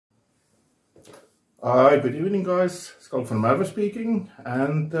Hi, good evening guys, Schalk van Merwe speaking,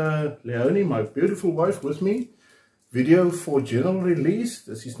 and Leonie, my beautiful wife, with me. Video for general release.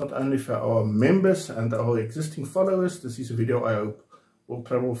 This is not only for our members and our existing followers, this is a video I hope will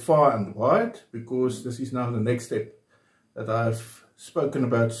travel far and wide, because this is now the next step that I've spoken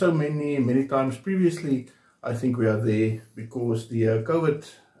about so many times previously. I think we are there because the COVID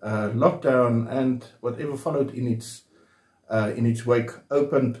lockdown and whatever followed in its wake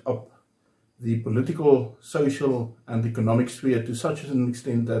opened up the political, social and economic sphere to such an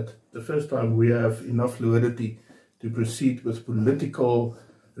extent that the first time we have enough fluidity to proceed with political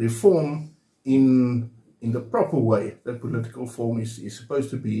reform in the proper way that political reform is supposed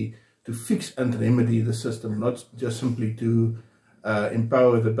to be, to fix and remedy the system, not just simply to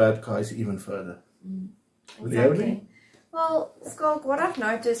empower the bad guys even further. Exactly. Well, Schalk, what I've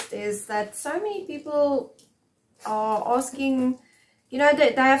noticed is that so many people are asking, you know,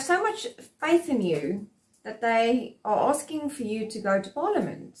 they have so much faith in you that they are asking for you to go to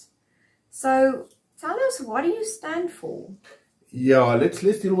Parliament. So tell us, what do you stand for? Yeah, let's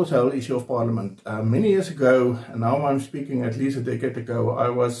deal with the whole issue of Parliament. Many years ago, and now I'm speaking at least a decade ago, I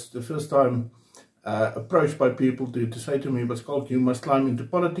was the first time approached by people to say to me, but Schalk, you must climb into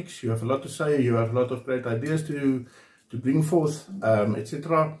politics, you have a lot to say, you have a lot of great ideas to bring forth,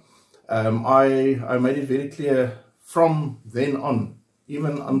 etc. I made it very clear from then on,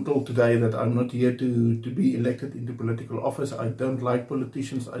 even until today, that I'm not here to be elected into political office. I don't like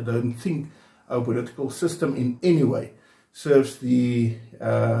politicians. I don't think our political system in any way serves the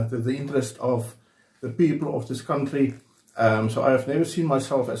interest of the people of this country. So I have never seen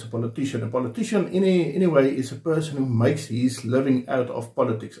myself as a politician. A politician, anyway, is a person who makes his living out of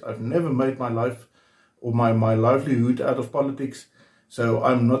politics. I've never made my life or my livelihood out of politics. So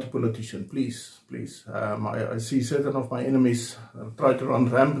I'm not a politician, please. I see certain of my enemies try to run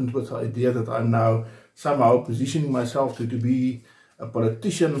rampant with the idea that I'm now somehow positioning myself to be a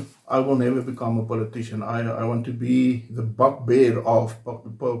politician. I will never become a politician. I want to be the bugbear of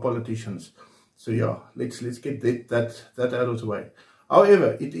politicians. So yeah, let's get that out of the way.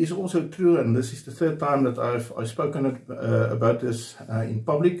 However, it is also true, and this is the third time that I've spoken about this in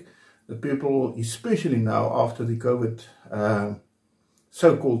public, that people, especially now after the COVID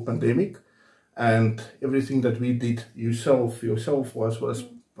so-called pandemic, and everything that we did yourself was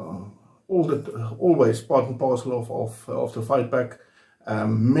always part and parcel of the fight back.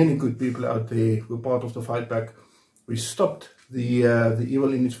 Many good people out there were part of the fight back. We stopped the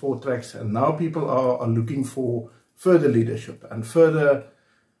evil in its four tracks, and now people are looking for further leadership and further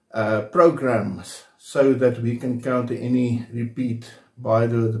programs so that we can counter any repeat by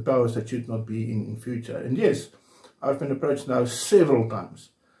the powers that should not be in future. And yes, I've been approached now several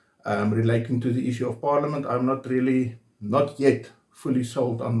times relating to the issue of Parliament. I'm not yet fully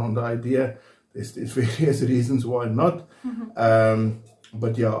sold on the idea. There's various reasons why not.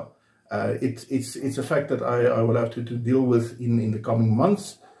 But yeah, it's a fact that I will have to deal with in the coming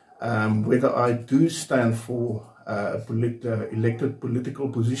months. Whether I do stand for a elected political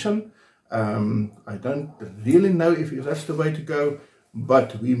position, I don't really know if that's the way to go,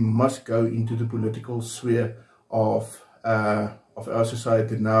 but we must go into the political sphere of our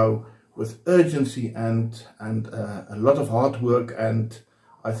society now with urgency and a lot of hard work and,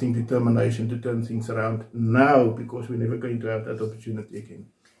 I think, determination to turn things around now, because we're never going to have that opportunity again.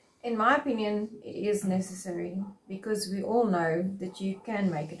 In my opinion, it is necessary, because we all know that you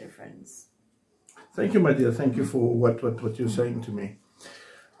can make a difference. Thank you, my dear. Thank you for what you're saying to me.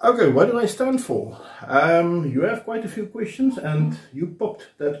 Okay, what do I stand for? You have quite a few questions, and you popped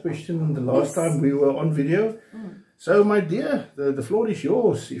that question the last time we were on video. So, my dear, the floor is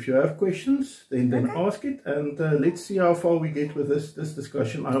yours. If you have questions, then ask it, and let's see how far we get with this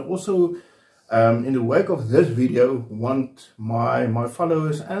discussion. I also, in the wake of this video, want my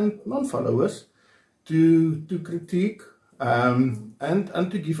followers and non-followers to critique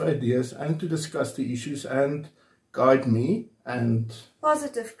and to give ideas and to discuss the issues and guide me. And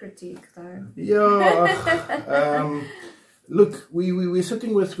positive critique, though. Yeah. Look, we're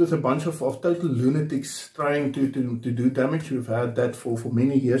sitting with a bunch of total lunatics trying to do damage. We've had that for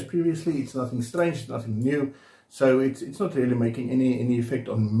many years previously. It's nothing strange, it's nothing new. So it's not really making any effect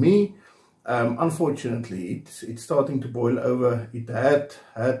on me. Unfortunately, it's starting to boil over. It had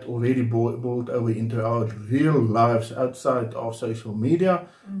already boiled over into our real lives outside of social media,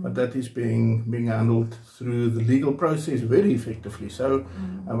 but that is being handled through the legal process very effectively. So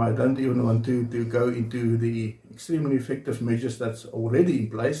I don't even want to go into the extremely effective measures that's already in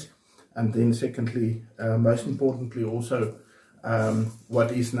place, and then secondly, most importantly, also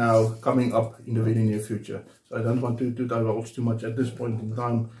what is now coming up in the very near future. So I don't want to divulge too much at this point in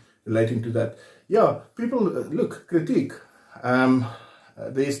time, relating to that. Yeah, people, look, critique.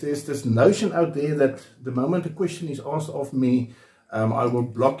 There's this notion out there that the moment a question is asked of me, I will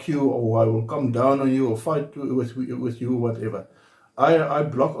block you, or I will come down on you, or fight with you, whatever. I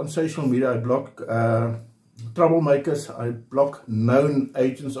block on social media. I block troublemakers. I block known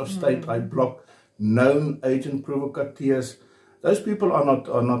agents of state. I block known agent provocateurs. Those people are not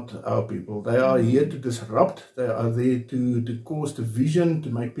our people. They are here to disrupt. They are there to cause division, to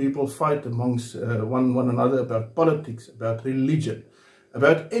make people fight amongst one another about politics, about religion,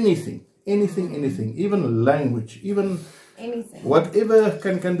 about anything, even language, even anything, whatever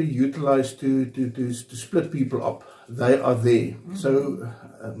can be utilized to split people up. They are there. So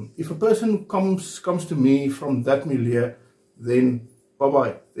if a person comes to me from that milieu, then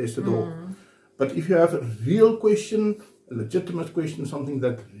bye-bye, there's the door. But if you have a real question, a legitimate question, something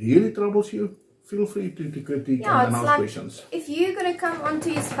that really troubles you, feel free to critique and ask questions. If you're going to come onto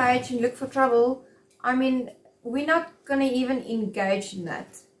his page and look for trouble, I mean, we're not going to even engage in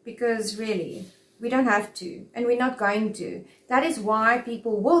that, because really, we don't have to, and we're not going to. That is why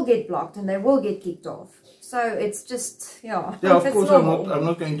people will get blocked and they will get kicked off. So it's just, yeah. Yeah, of course, I'm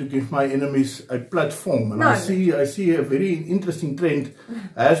not going to give my enemies a platform. And no. I see a very interesting trend,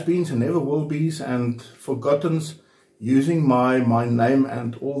 has-beens and never will be's and forgottens, using my name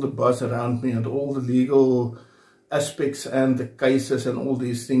and all the buzz around me and all the legal aspects and the cases and all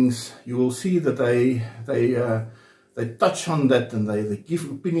these things. You will see that they touch on that, and they give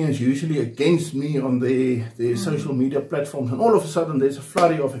opinions usually against me on their social media platforms, and all of a sudden there's a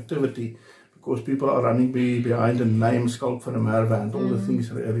flurry of activity because people are running behind the name Schalk van der Merwe and all the things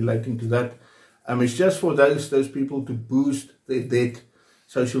relating to that. It's just for those people to boost their dead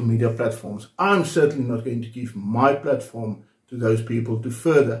social media platforms. I'm certainly not going to give my platform to those people to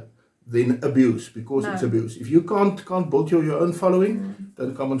further then abuse, because it's abuse. If you can't build your own following,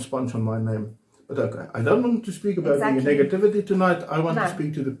 then come and sponge on my name. But okay, I don't want to speak about the negativity tonight. I want to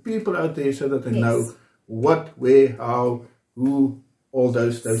speak to the people out there so that they know what, where, how, who, all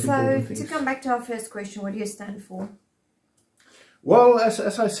those important things. So, to come back to our first question, what do you stand for? Well, as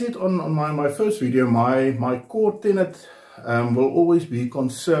I said on my first video, my core tenet will always be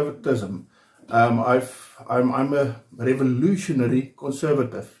conservatism. I'm a revolutionary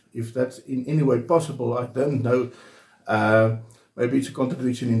conservative. If that's in any way possible, I don't know. Maybe it's a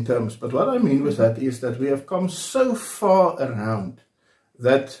contradiction in terms, but what I mean with that is that we have come so far around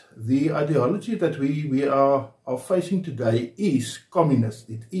that the ideology that we are facing today is communist,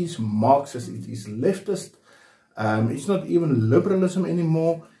 it is Marxist, it is leftist, it's not even liberalism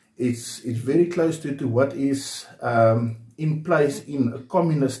anymore. It's very close to what is in place in a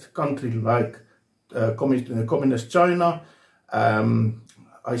communist country like communist China.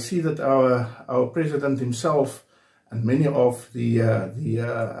 I see that our president himself and many of the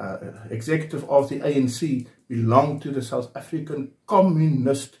executive of the ANC belong to the South African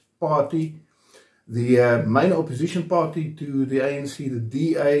Communist Party. The main opposition party to the ANC, the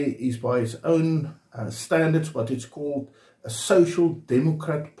DA, is by its own standards what it's called a social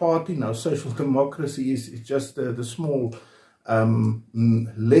democrat party. Now, social democracy is just the small,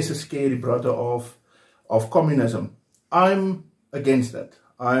 lesser scary brother of communism. I'm against that.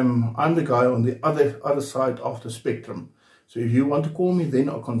 I'm the guy on the other side of the spectrum. So if you want to call me then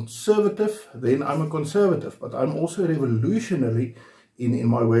a conservative, then I'm a conservative. But I'm also revolutionary in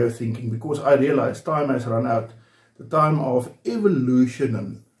my way of thinking, because I realize time has run out. The time of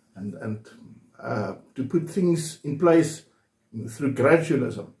evolution and to put things in place through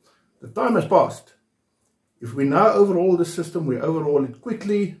gradualism. The time has passed. If we now overhaul the system, we overhaul it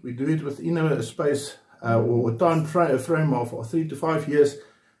quickly. We do it within a space or a time frame of 3 to 5 years.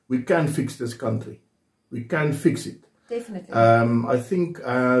 We can fix this country. We can fix it. Definitely. I think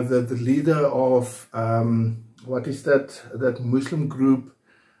the leader of what is that Muslim group?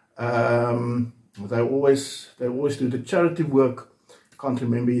 They always do the charity work. Can't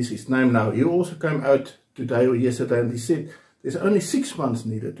remember his name now. He also came out today or yesterday and he said there's only 6 months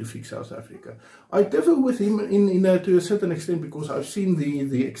needed to fix South Africa. I differ with him to a certain extent, because I've seen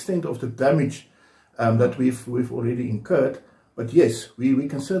the extent of the damage that we've already incurred. But yes, we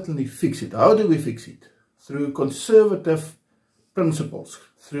can certainly fix it. How do we fix it? Through conservative principles,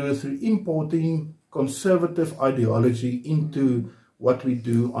 through importing conservative ideology into what we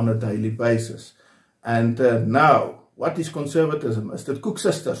do on a daily basis. And now, what is conservatism? Is that Cook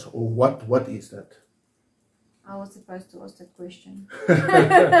Sisters, or what is that? I was supposed to ask that question.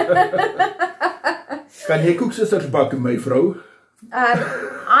 Kan jy Cook Sisters bak, my vrou?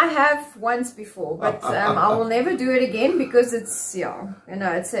 I have once before, but I will never do it again, because it's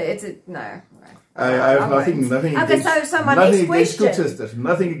no. I have nothing okay, against, so my nothing next against good question. sisters.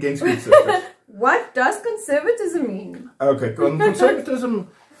 Nothing against good sisters. What does conservatism mean? Okay, conservatism,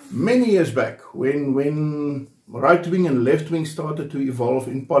 many years back, when right-wing and left-wing started to evolve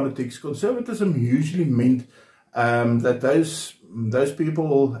in politics, conservatism usually meant that those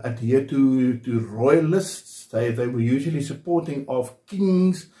people adhere to royalists. They were usually supporting of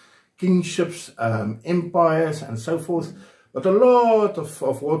kingships, empires, and so forth. But a lot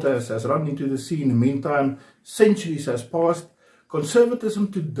of water has run into the sea in the meantime. Centuries has passed. Conservatism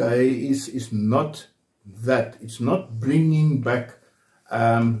today is not that. It's not bringing back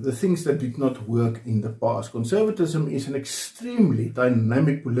the things that did not work in the past. Conservatism is an extremely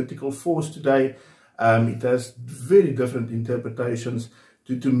dynamic political force today. It has very different interpretations.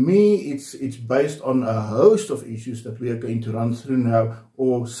 To me, it's based on a host of issues that we are going to run through now,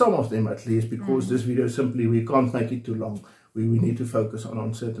 or some of them at least, because this video simply, we can't make it too long. We need to focus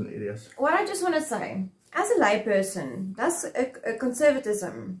on certain areas. What I just want to say, as a layperson, does a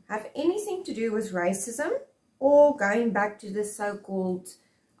conservatism have anything to do with racism or going back to the so-called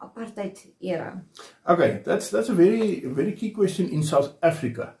apartheid era? Okay, that's a very key question in South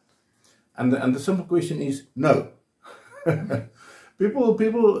Africa. And the simple question is no. People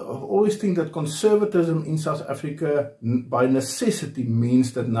always think that conservatism in South Africa by necessity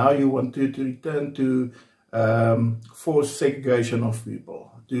means that now you want to return to forced segregation of people,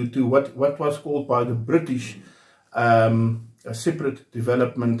 to what was called by the British a separate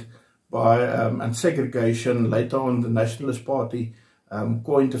development by and segregation. Later on, the Nationalist Party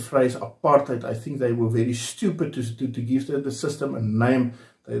coined the phrase apartheid. I think they were very stupid to give the system a name.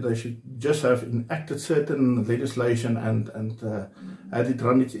 They should just have enacted certain legislation and had it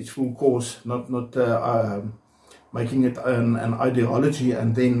run its full course, not making it an ideology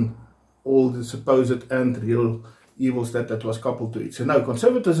and then all the supposed and real evils that was coupled to it. So no,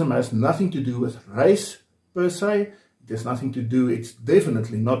 conservatism has nothing to do with race per se. It has nothing to do, it's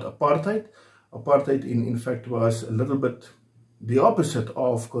definitely not apartheid. Apartheid in fact was a little bit the opposite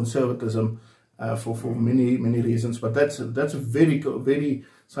of conservatism for many reasons, but that's a very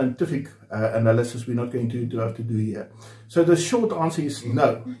scientific analysis we're not going to have to do here. So the short answer is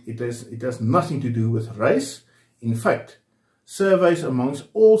no, it has nothing to do with race. In fact, surveys amongst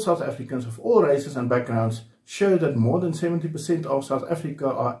all South Africans of all races and backgrounds show that more than 70% of South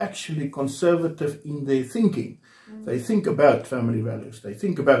Africa are actually conservative in their thinking. They think about family values, they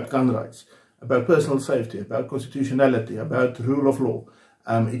think about gun rights, about personal safety, about constitutionality, about rule of law.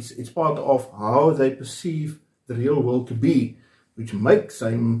 It's part of how they perceive the real world to be, which makes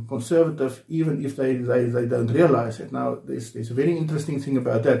them conservative even if they don't realize it. Now, there's a very interesting thing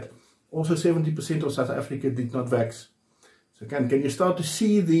about that. Also, 70% of South Africa did not vax. So can you start to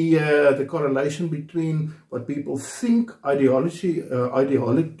see the correlation between what people think through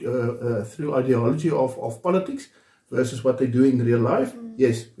ideology of politics versus what they do in real life?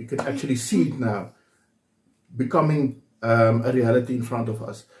 Yes, we can actually see it now becoming a reality in front of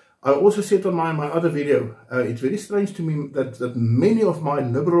us. I also said on my other video, it's very strange to me that many of my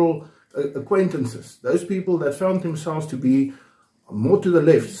liberal acquaintances, those people that found themselves to be more to the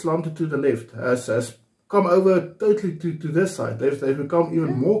left, slanted to the left, has come over totally to this side. They've become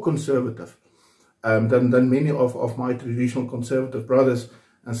even more conservative than many of my traditional conservative brothers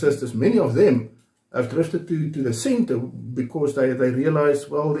and sisters. Many of them have drifted to the center because they realize,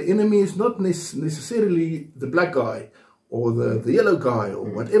 well, the enemy is not necessarily the black guy or the yellow guy or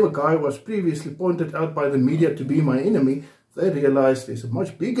whatever guy was previously pointed out by the media to be my enemy. They realize there's a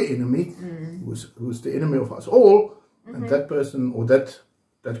much bigger enemy who's the enemy of us all, and that person or that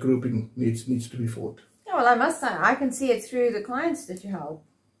grouping needs to be fought. Yeah, well, I must say, I can see it through the clients that you help.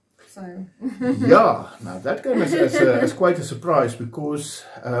 So yeah, now that came as quite a surprise because,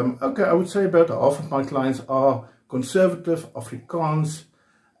 okay, I would say about half of my clients are conservative Afrikaans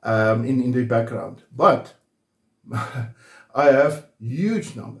in their background. But I have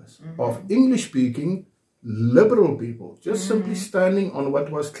huge numbers of English-speaking liberal people, just simply standing on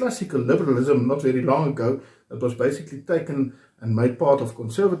what was classical liberalism not very long ago, that was basically taken and made part of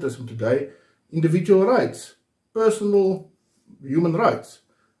conservatism today. Individual rights, personal human rights,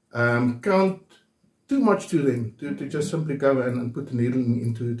 count too much to them to just simply go and put the needle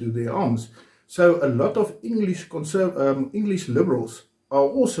into their arms. So a lot of English liberals are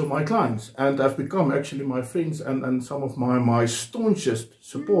also my clients and have become actually my friends and some of my staunchest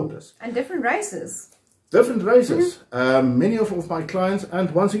supporters. And different races. Different races. Many of my clients,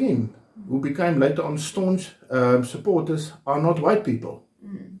 and once again, who became later on staunch supporters, are not white people.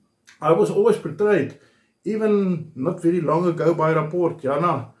 I was always portrayed, even not very long ago by Rapport,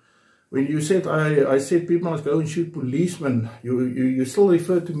 Jana, when you said I said people must go and shoot policemen, you still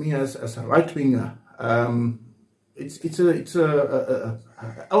refer to me as a right-winger. It's a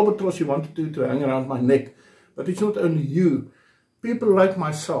albatross you wanted to hang around my neck. But it's not only you. People like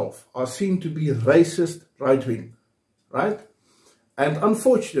myself are seen to be racist right-wing, right? And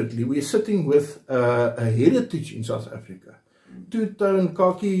unfortunately, we're sitting with a heritage in South Africa. Two-tone,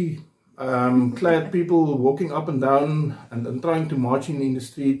 khaki, clad people walking up and down and trying to march in the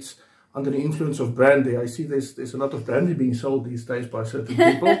streets under the influence of brandy. I see there's a lot of brandy being sold these days by certain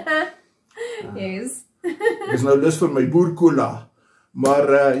people. Yes. There's no lust for my boer cola.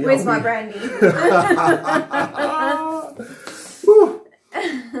 Maar, where's my brandy?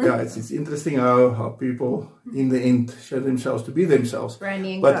 Yeah, it's interesting how people in the end show themselves to be themselves.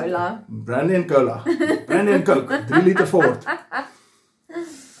 Brandy and cola. Brandy and cola. Brandy and Coke. 3 liter Ford.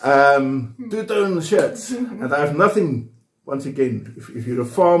 Two-tone shirts. And I have nothing, once again, if you're a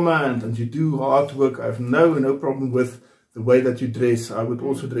farmer and you do hard work, I have no problem with the way that you dress. I would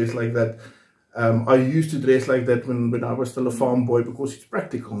also dress like that. I used to dress like that when I was still a farm boy because it's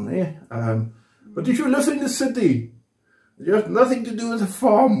practical. Eh? But if you live in the city, you have nothing to do with a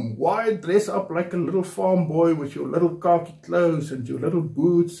farm. Why dress up like a little farm boy with your little khaki clothes and your little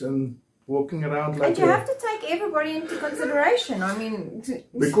boots and walking around like that? And you have to take everybody into consideration. I mean,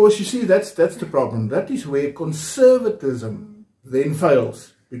 because you see, that's the problem. That is where conservatism then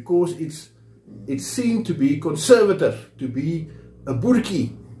fails, because it's seen to be conservative, to be a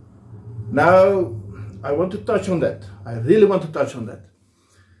boertjie. Now, I want to touch on that. I really want to touch on that.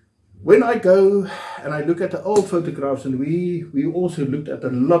 When I go and I look at the old photographs, and we also looked at a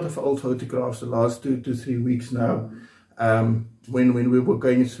lot of old photographs the last 2 to 3 weeks now, when we were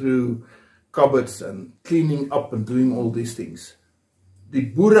going through cupboards and cleaning up and doing all these things. The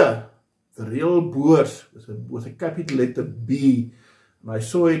boere, the real boers, with a capital letter B, and I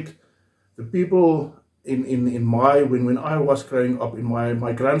saw it, the people in my, when I was growing up in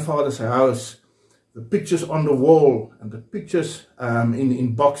my grandfather's house, the pictures on the wall and the pictures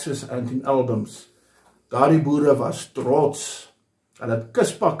in boxes and in albums. Daardie boere was trots. Hulle het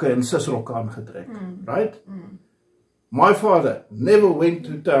kuspakke en sisrokke aangetrek, right? My father never went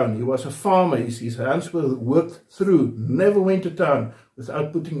to town. He was a farmer. His hands were worked through. Never went to town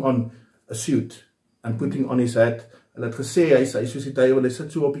without putting on a suit and putting on his hat. Hulle het gesê hy soos die duiwel, hy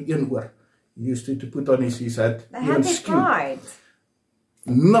sit so op die een oor. He used to put on his hat. They had their pride.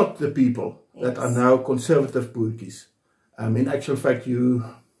 Not the people that are now conservative boertjies. In actual fact, you,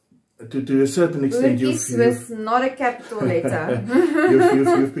 to a certain extent, boertjies with not a capital letter.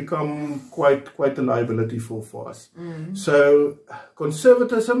 you've become quite a liability for us. So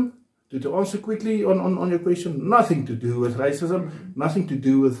conservatism, to answer quickly on your question, nothing to do with racism, nothing to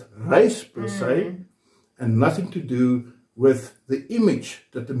do with race per se, and nothing to do with the image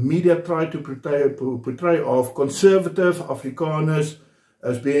that the media try to portray of conservative Afrikaners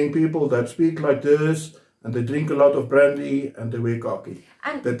as being people that speak like this, and they drink a lot of brandy, and they wear khaki.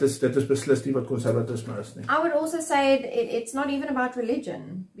 And that is beslis nie wat conservatisme is nie. I would also say it's not even about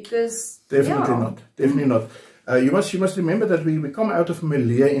religion, because Definitely not. You must remember that we come out of a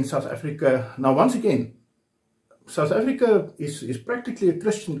milieu in South Africa. Now, once again, South Africa is practically a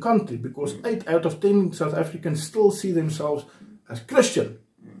Christian country, because 8 out of 10 South Africans still see themselves as Christian.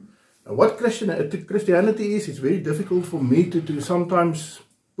 Now, what Christianity is, it's very difficult for me to sometimes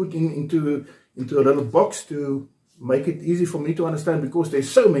put into a little box to make it easy for me to understand, because there's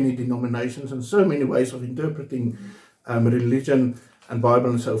so many denominations and so many ways of interpreting religion and Bible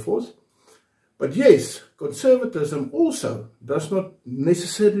and so forth. But yes, conservatism also does not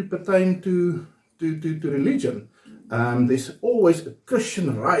necessarily pertain to religion. There's always a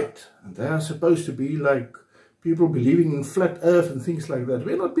Christian right, and they are supposed to be like people believing in flat earth and things like that.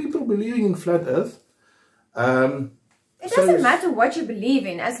 We're not people believing in flat earth. It doesn't matter what you believe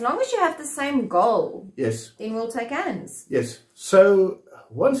in, as long as you have the same goal. Yes. Then we'll take hands. Yes. So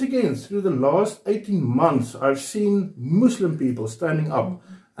once again, through the last 18 months, I've seen Muslim people standing up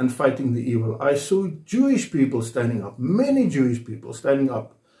and fighting the evil. I saw Jewish people standing up, many Jewish people standing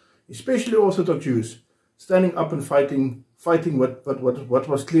up, especially Orthodox Jews, standing up and fighting what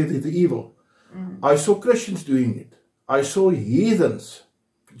was clearly the evil. I saw Christians doing it. I saw heathens,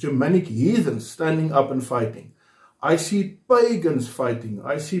 Germanic heathens, standing up and fighting. I see pagans fighting.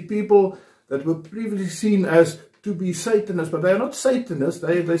 I see people that were previously seen as to be Satanists, but they are not Satanists.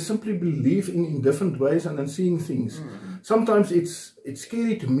 They simply believe in different ways and seeing things. Sometimes it's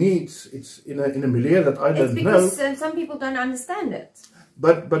scary to me. It's in a milieu that I don't know. It's because some people don't understand it.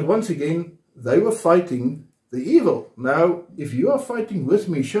 But once again, they were fighting the evil. Now, if you are fighting with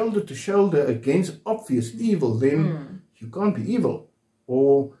me shoulder to shoulder against obvious evil, then you can't be evil.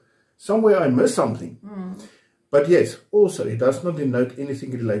 Or Somewhere I missed something. But yes, also it does not denote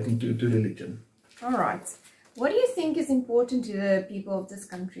anything relating to religion. All right. What do you think is important to the people of this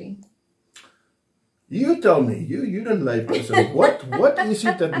country? You tell me, you're a layperson. What is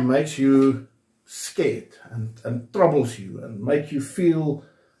it that makes you scared and troubles you and make you feel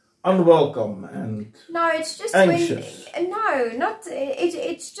unwelcome and no, it's just anxious?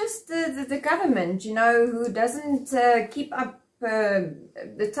 It's just the government, you know, who doesn't keep up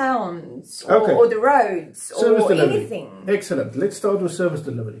the towns or the roads service or delivery. anything. Excellent. Let's start with service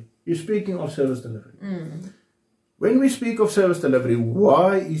delivery. You're speaking of service delivery. When we speak of service delivery,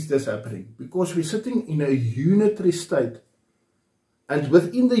 why is this happening? Because we're sitting in a unitary state. And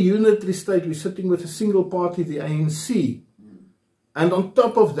within the unitary state, we're sitting with a single party, the ANC. And on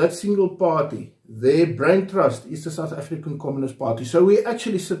top of that single party, their brain trust is the South African Communist Party. So we're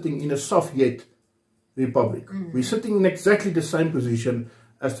actually sitting in a Soviet republic. We're sitting in exactly the same position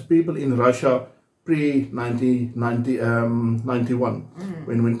as the people in Russia pre-1991,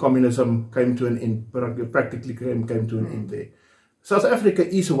 when communism came to an end, practically came to an end there. South Africa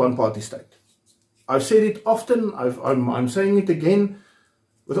is a one-party state. I've said it often, I'm saying it again,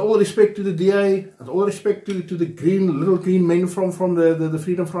 with all respect to the DA, and all respect to the little green men from the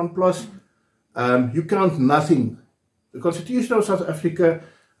Freedom Front Plus, you count nothing. The Constitution of South Africa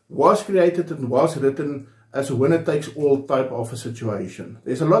was created and was written as a winner-takes-all type of a situation.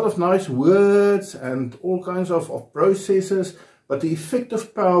 There's a lot of nice words and all kinds of processes, but the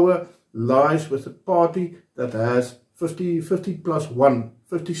effective power lies with the party that has 50 plus 1,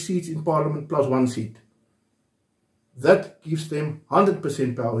 50 seats in parliament plus 1 seat. That gives them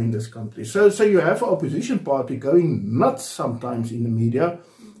 100% power in this country. So you have an opposition party going nuts sometimes in the media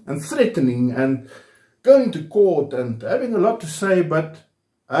and threatening and going to court and having a lot to say, but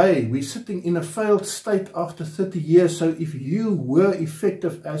hey, we're sitting in a failed state after 30 years, so if you were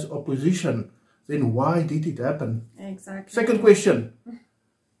effective as opposition, then why did it happen? Exactly. Second question,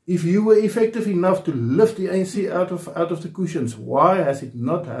 if you were effective enough to lift the ANC out of the cushions, why has it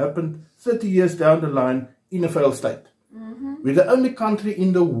not happened 30 years down the line in a failed state? We're the only country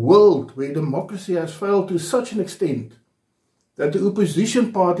in the world where democracy has failed to such an extent that the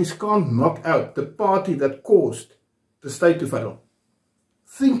opposition parties can't knock out the party that caused the state to fail.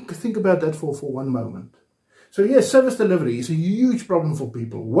 Think about that for one moment. So yes, service delivery is a huge problem for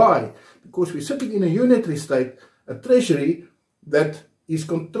people. Why? Because we're sitting in a unitary state, a treasury that is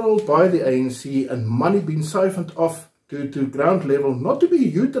controlled by the ANC and money being siphoned off to ground level, not to be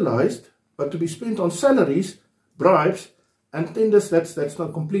utilized, but to be spent on salaries, bribes, and tenders that's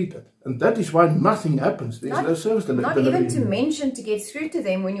not completed. And that is why nothing happens. There's no service delivery. Not even to mention to get through to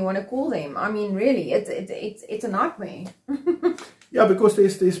them when you want to call them. I mean, really, it's a nightmare. Yeah, because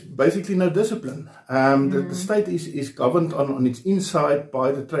there's basically no discipline. The state is governed on its inside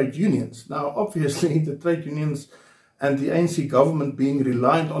by the trade unions. Now, obviously, the trade unions and the ANC government being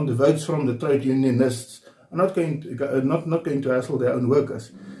reliant on the votes from the trade unionists are not going to hassle their own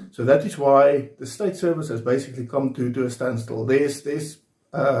workers. So that is why the state service has basically come to a standstill. There's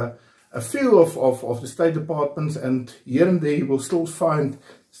a few of the state departments, and here and there you will still find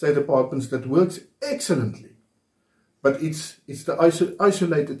state departments that works excellently. But it's the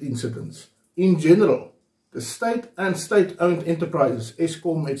isolated incidents. In general, the state and state-owned enterprises,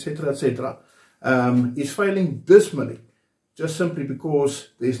 Eskom, etc., is failing dismally, just simply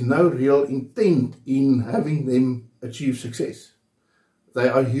because there's no real intent in having them achieve success. They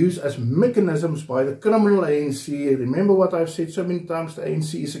are used as mechanisms by the criminal ANC. Remember what I've said so many times, the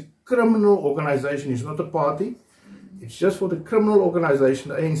ANC is a criminal organization, it's not a party. It's just for the criminal organization,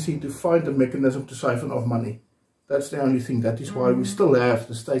 the ANC, to find a mechanism to siphon off money. That's the only thing. That is why we still have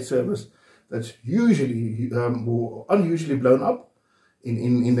the state service that's usually or unusually blown up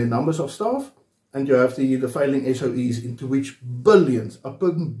in the numbers of staff. And you have the failing SOEs into which billions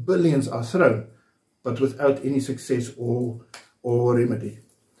upon billions are thrown, but without any success or remedy.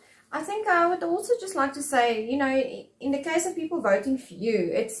 I think I would also just like to say, you know, in the case of people voting for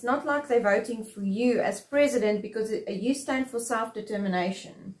you, it's not like they're voting for you as president because you stand for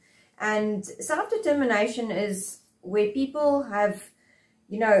self-determination. And self-determination is where people have,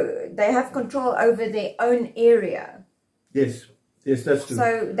 you know, they have control over their own area. Yes, yes, that's true.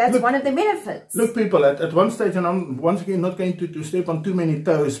 So that's one of the benefits. Look, people, at one stage, and I'm once again not going to step on too many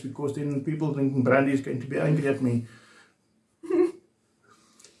toes, because then people drinking brandy is going to be angry at me.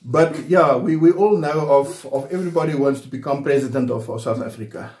 But yeah, we all know of everybody who wants to become president of South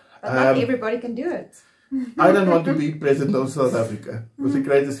Africa. But not everybody can do it. I don't want to be president of South Africa, with the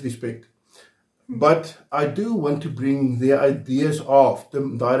greatest respect. But I do want to bring the ideas of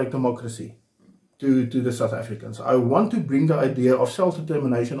direct democracy to the South Africans. I want to bring the idea of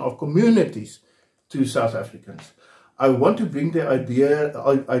self-determination of communities to South Africans. I want to bring the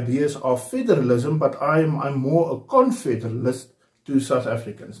ideas of federalism, but I'm more a confederalist to South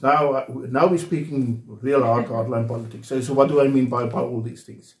Africans. Now we're speaking real hardline politics. So what do I mean by all these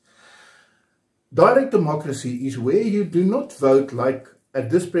things? Direct democracy is where you do not vote like at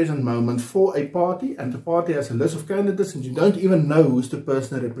this present moment for a party, and the party has a list of candidates and you don't even know who's the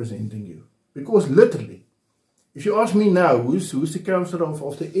person representing you. Because literally, if you ask me now, who's the councillor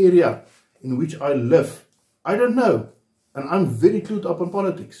of the area in which I live, I don't know. And I'm very clued up on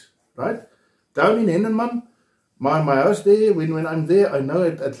politics, right? Down in Henneman, my house there, when I'm there, I know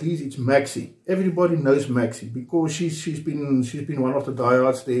at least it's Maxie. Everybody knows Maxie because she's been one of the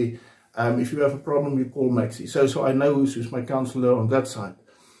diehards there. If you have a problem, you call Maxie. So I know who's my councillor on that side.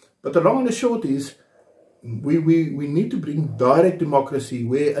 But the long and the short is, we need to bring direct democracy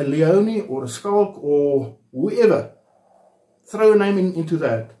where a Leone or a Schalk or whoever, throw a name into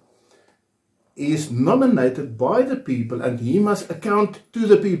that, is nominated by the people, and he must account to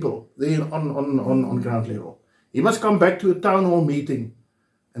the people there on ground level. He must come back to a town hall meeting,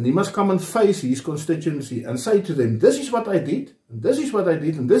 and he must come and face his constituency and say to them, this is what I did, and this is what I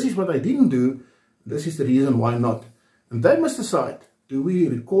did, and this is what I didn't do, and this is the reason why not. And they must decide, do we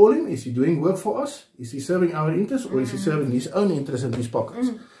recall him? Is he doing work for us? Is he serving our interests, or is he serving his own interests and his pockets?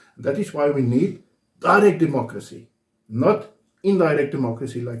 And that is why we need direct democracy, not indirect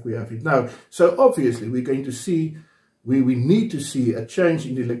democracy like we have it now. So obviously we're going to see, we need to see a change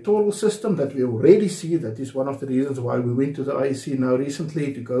in the electoral system that we already see. That is one of the reasons why we went to the IEC now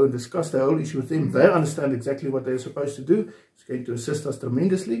recently to go and discuss the whole issue with them. They understand exactly what they're supposed to do. It's going to assist us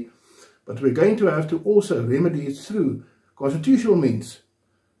tremendously. But we're going to have to also remedy it through constitutional means,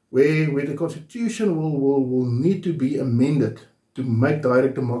 where the constitution will need to be amended to make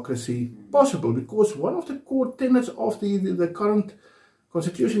direct democracy possible, because one of the core tenets of the current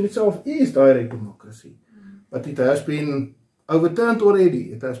constitution itself is direct democracy. But it has been overturned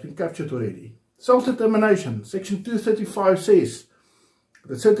already, it has been captured already. Self-determination, section 235 says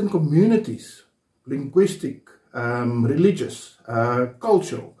that certain communities, linguistic, religious,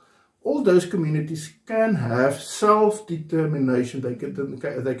 cultural, all those communities can have self-determination. They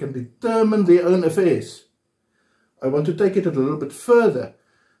can determine their own affairs. I want to take it a little bit further.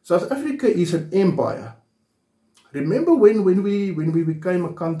 South Africa is an empire. Remember when we became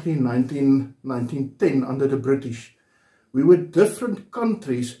a country in 1910 under the British, we were different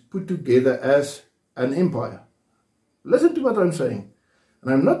countries put together as an empire. Listen to what I'm saying.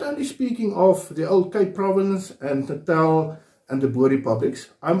 And I'm not only speaking of the old Cape Province and Natal and the Boer republics,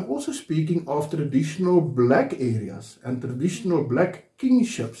 I'm also speaking of traditional black areas and traditional black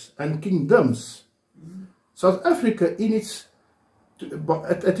kingships and kingdoms. South Africa, at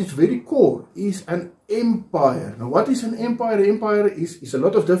its very core, is an empire. Now, what is an empire? An empire is a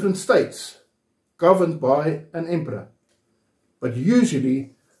lot of different states governed by an emperor. But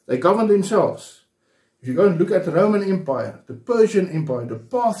usually, they govern themselves. If you go and look at the Roman Empire, the Persian Empire, the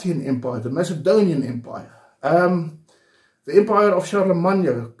Parthian Empire, the Macedonian Empire, the Empire of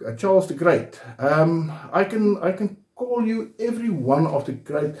Charlemagne, Charles the Great, I can call you every one of the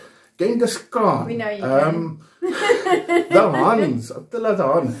great. Genghis Khan, we know you can. the Hans, Attila the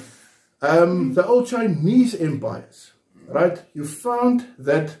Han, the old Chinese empires, right? You found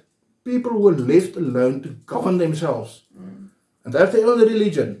that people were left alone to govern themselves. And they have their own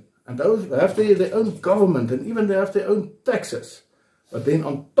religion, and they have their own government, and even they have their own taxes. But then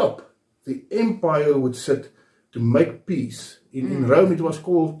on top, the empire would sit to make peace. In Rome it was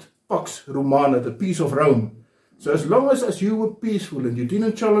called Pax Romana, the peace of Rome. So as long as you were peaceful and you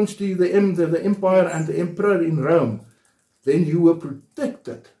didn't challenge the empire and the emperor in Rome, then you were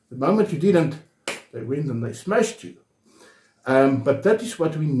protected. The moment you didn't, they went and they smashed you. But that is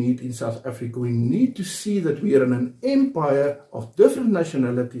what we need in South Africa. We need to see that we are in an empire of different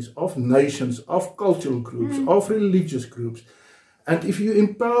nationalities, of nations, of cultural groups, of religious groups. And if you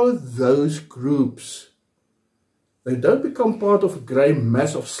empower those groups, they don't become part of a grey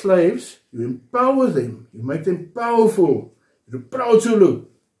mass of slaves. You empower them. You make them powerful. You're a proud Zulu.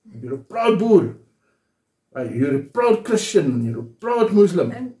 You're a proud Boer. Right? You're a proud Christian. You're a proud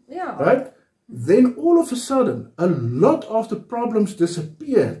Muslim. Right? Then all of a sudden, a lot of the problems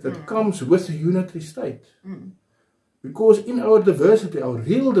disappear that comes with the unitary state. Because in our diversity, our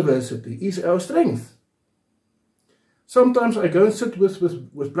real diversity is our strength. Sometimes I go and sit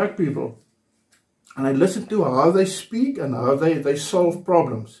with black people, and I listen to how they speak and how they solve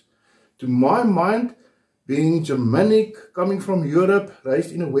problems. To my mind, being Germanic, coming from Europe,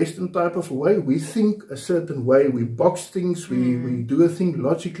 raised in a Western type of way, we think a certain way, we box things, we do a thing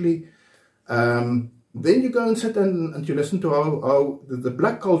logically. Then you go and sit and you listen to how the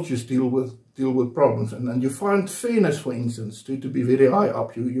black cultures deal with problems, and you find fairness, for instance, to be very high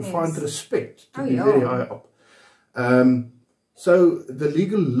up. You find respect to be very high up. So the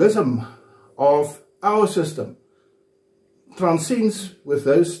legalism of our system transcends with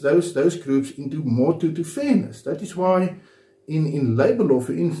those groups into more to fairness. That is why in labor law,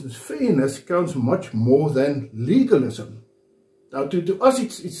 for instance, fairness counts much more than legalism. Now to us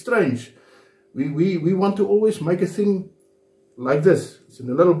it's strange. We want to always make a thing like this. It's in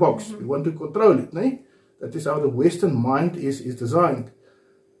a little box. We want to control it. No? That is how the Western mind is designed.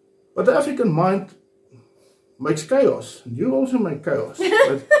 But the African mind makes chaos. You also make chaos.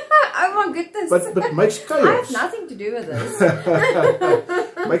 But, oh my goodness. But makes chaos. I have nothing to do with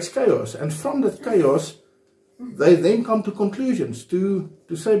this. Makes chaos. And from that chaos, they then come to conclusions to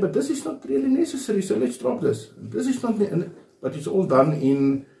say, but this is not really necessary, so let's drop this. This is not, but it's all done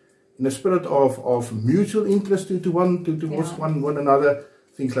in a spirit of mutual interest towards one another,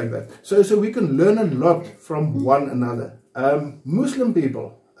 things like that. So we can learn a lot from one another. Muslim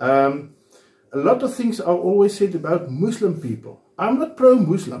people, a lot of things are always said about Muslim people. I'm not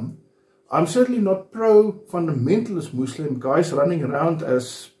pro-Muslim. I'm certainly not pro-fundamentalist Muslim guys running around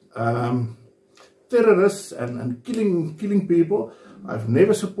as terrorists and killing people. I've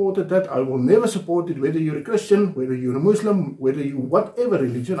never supported that. I will never support it, whether you're a Christian, whether you're a Muslim, whether you whatever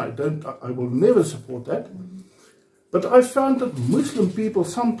religion. I will never support that. But I found that Muslim people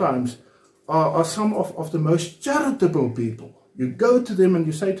sometimes are some of the most charitable people. You go to them and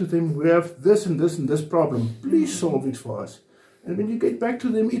you say to them, we have this and this and this problem. Please solve it for us. And when you get back to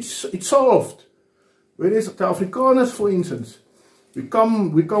them, it's solved. Whereas the Afrikaners, for instance, we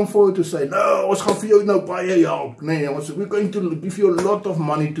come forward to say, no, ons gaan vir jou nou baie help. Nee, we're going to give you a lot of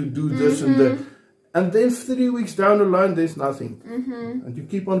money to do this and that. And then 3 weeks down the line, there's nothing. And you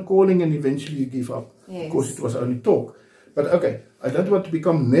keep on calling and eventually you give up. Yes. Of course, it was only talk. But okay, I don't want to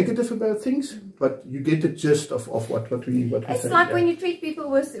become negative about things, but you get the gist of what we say. It's like when you treat people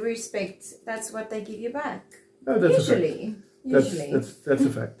with respect, that's what they give you back. No, that's Usually. That's a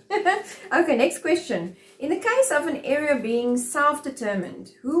fact. Okay, next question. In the case of an area being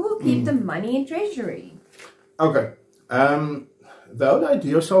self-determined, who will keep the money in treasury? Okay. The whole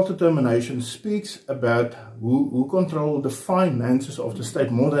idea of self-determination speaks about who control the finances of the state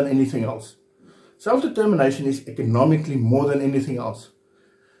more than anything else. Self-determination is economically more than anything else.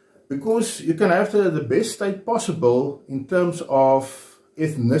 Because you can have the best state possible in terms of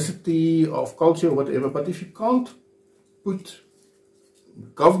ethnicity, of culture, whatever, but if you can't put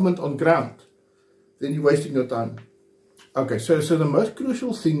government on ground, then you're wasting your time. Okay, so the most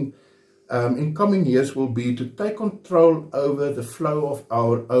crucial thing in coming years will be to take control over the flow of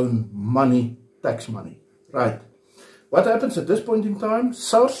our own money, tax money, right? What happens at this point in time?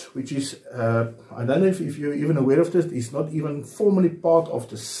 SARS, which is, I don't know if you're even aware of this, is not even formally part of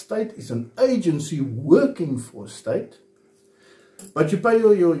the state, it's an agency working for state. But you pay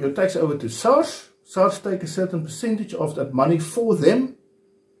your tax over to SARS. SARS take a certain percentage of that money for them,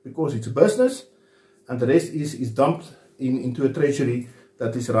 because it's a business, and the rest is dumped into a treasury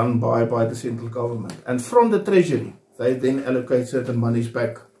that is run by the central government. And from the treasury, they then allocate certain monies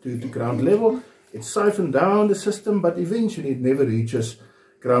back to ground level. It's siphoned down the system, but eventually it never reaches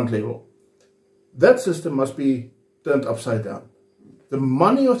ground level. That system must be turned upside down. The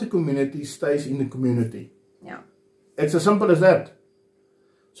money of the community stays in the community. Yeah. It's as simple as that.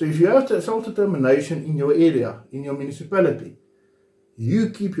 So if you have the self-determination in your area, in your municipality, you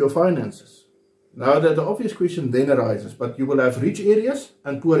keep your finances. Now the obvious question then arises, but you will have rich areas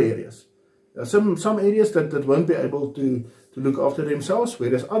and poor areas. There are some areas that won't be able to look after themselves,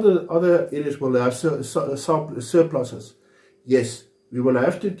 whereas other areas will have surpluses. Yes, we will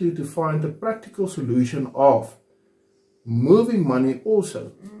have to find a practical solution of moving money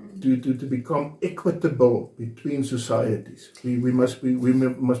also to become equitable between societies. We must be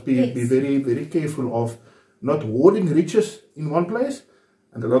very, very careful of not hoarding riches in one place,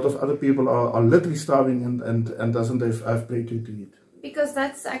 and a lot of other people are literally starving and doesn't have bread to eat. Because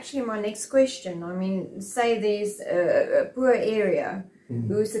that's actually my next question. I mean, say there's a poor area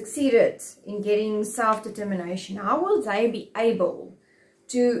who succeeded in getting self-determination. How will they be able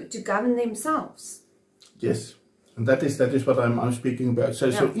to govern themselves? Yes, and that is what I'm speaking about. So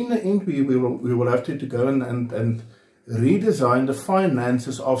in the end, we will have to go and redesign the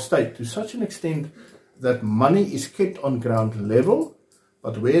finances of state to such an extent that money is kept on ground level,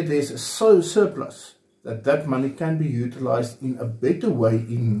 but where there's a surplus, that money can be utilized in a better way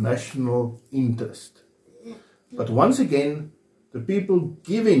in national interest. But once again, the people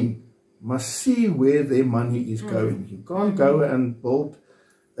giving must see where their money is going. You can't go and build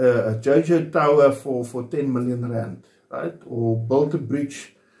a JoJo tower for 10 million rand, right? Or built a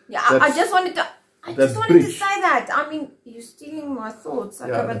bridge. Yeah, I just wanted to say that. I mean, you're stealing my thoughts.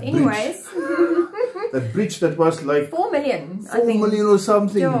 Okay, yeah, but anyways. That bridge that was like 4 million, I 4 think. million or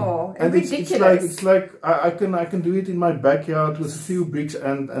something. Yeah, and ridiculous. It's like I can do it in my backyard with a few bricks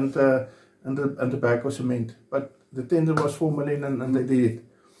and the bag of cement. But the tender was 4 million and they did it.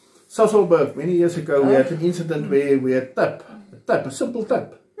 Sasolburg, many years ago, we had an incident where a simple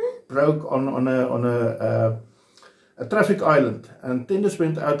tap, broke on a traffic island, and tenders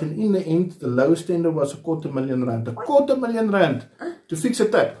went out, and in the end, the lowest tender was R250,000. R250,000 to fix a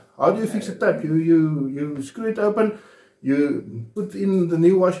tap. How do you fix a tap? You screw it open, you put in the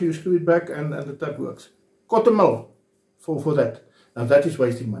new washer, you screw it back, and the tap works. R250,000 for that. Now that is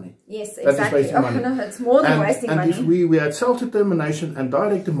wasting money. Yes, exactly. That is wasting money. No, it's more than wasting money. And if we had self-determination and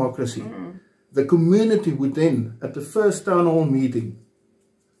direct democracy, the community would then, at the first town hall meeting,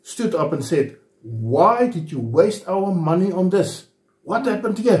 stood up and said, why did you waste our money on this? What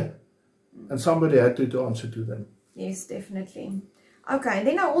happened here? And somebody had to answer to them. Yes, definitely. Okay, and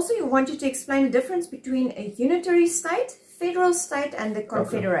then I also want you to explain the difference between a unitary state, federal state, and the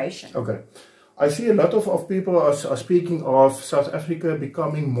confederation. Okay. I see a lot of people are speaking of South Africa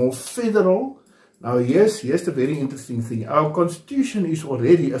becoming more federal. Now, here's the very interesting thing. Our constitution is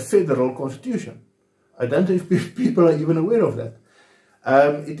already a federal constitution. I don't know if people are even aware of that.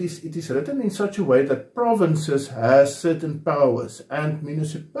 It is written in such a way that provinces have certain powers and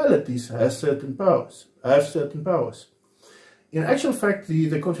municipalities have certain powers. In actual fact,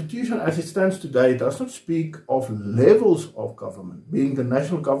 the constitution as it stands today does not speak of levels of government, being the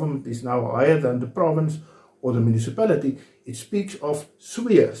national government is now higher than the province or the municipality. It speaks of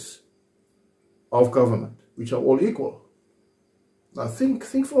spheres of government, which are all equal. Now think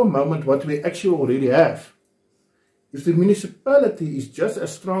for a moment what we actually already have. If the municipality is just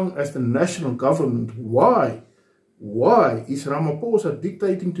as strong as the national government, why is Ramaphosa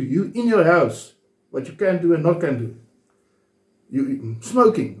dictating to you in your house what you can do and not can do?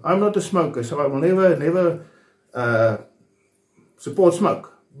 Smoking. I'm not a smoker, so I will never support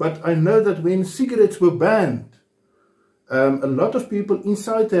smoke. But I know that when cigarettes were banned, a lot of people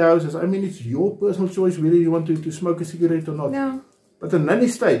inside the houses, I mean, it's your personal choice whether you want to smoke a cigarette or not. No. But the nanny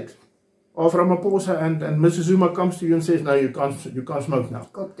state of Ramaphosa and Mrs. Zuma comes to you and says, no, you can't smoke now.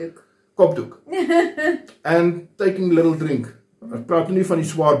 Kopdoek. And taking a little drink. Ek praat nie van die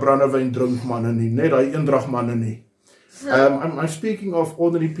swaar brandewyn drink manne nie, net daai eendrag manne nie. I'm speaking of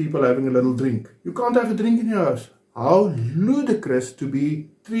ordinary people having a little drink. You can't have a drink in your house. How ludicrous to be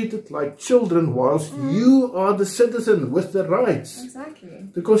treated like children whilst you are the citizen with the rights. Exactly.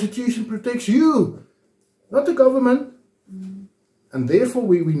 The constitution protects you, not the government. And therefore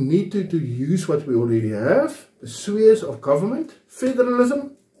we need to use what we already have, the spheres of government,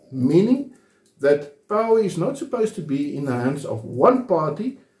 federalism, meaning that power is not supposed to be in the hands of one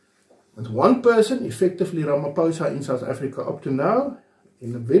party, and one person, effectively Ramaphosa in South Africa up to now.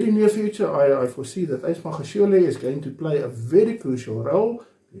 In the very near future, I foresee that Ace Magashule is going to play a very crucial role.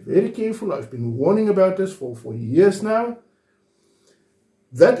 Be very careful. I've been warning about this for years now.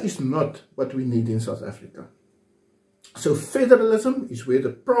 That is not what we need in South Africa. So federalism is where the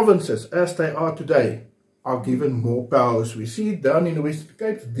provinces, as they are today, are given more powers. We see it down in the Western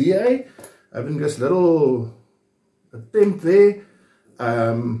Cape, the DA having this little attempt there.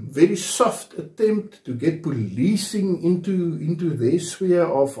 Very soft attempt to get policing into their sphere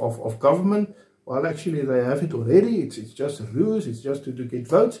of government, while actually they have it already. It's just a ruse, it's just to get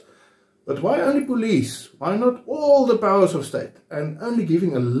votes. But why only police? Why not all the powers of state? And only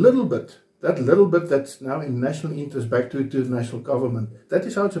giving a little bit, that little bit that's now in national interest back to the national government. That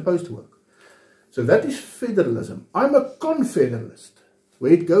is how it's supposed to work. So that is federalism. I'm a confederalist,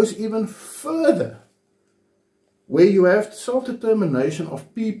 where it goes even further, where you have self-determination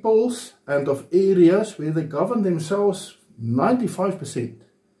of peoples and of areas where they govern themselves 95%.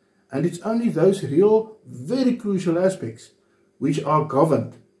 And it's only those real, very crucial aspects which are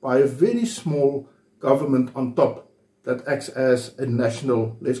governed by a very small government on top that acts as a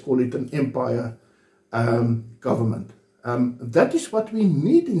national, let's call it an empire government. That is what we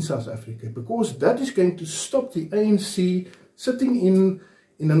need in South Africa, because that is going to stop the ANC sitting in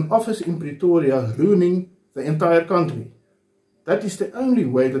an office in Pretoria ruining the entire country. That is the only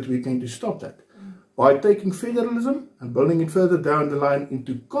way that we're going to stop that. By taking federalism and building it further down the line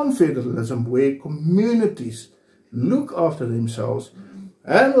into confederalism, where communities look after themselves,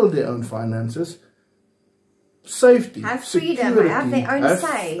 handle their own finances, safety, have freedom, security, have their own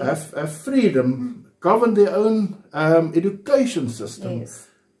say, have freedom, govern their own education system,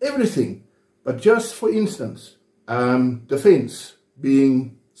 everything. But just for instance, defense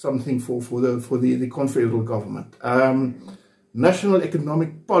being something for the confederal government. National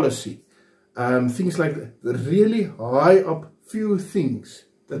economic policy, things like that. The really high up few things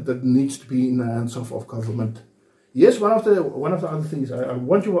that needs to be in the hands of government. Yes, one of the other things I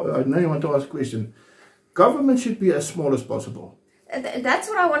know you want to ask a question. Government should be as small as possible. That's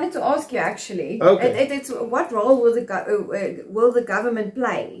what I wanted to ask you, actually. Okay. It's what role will the government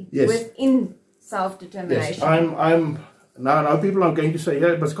play within self-determination? Yes, now people are going to say,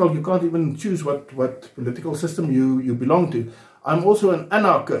 yeah, but Schalk, you can't even choose what political system you belong to. I'm also an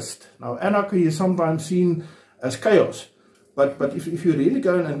anarchist. Now, anarchy is sometimes seen as chaos, but if you really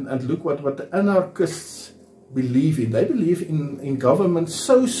go and look what the anarchists believe in, they believe in government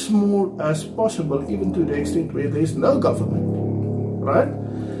so small as possible, even to the extent where there is no government, right?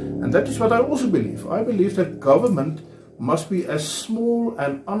 And that is what I also believe. I believe that government must be as small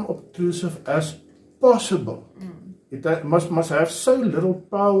and unobtrusive as possible. It must have so little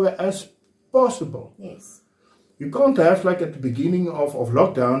power as possible. Yes. You can't have, like at the beginning of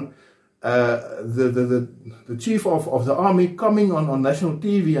lockdown, the chief of the army coming on national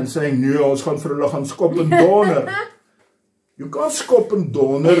TV and saying, "Nee, ons gaan vir hulle gaan skop en donder." You can't skop and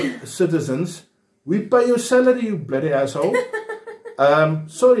donder citizens. We pay your salary, you bloody asshole.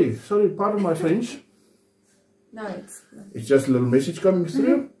 Sorry, pardon my French. No, it's just a little message coming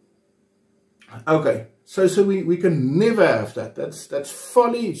through. Okay, so we can never have that. That's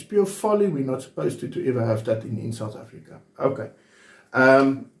folly. It's pure folly. We're not supposed to ever have that in South Africa. Okay.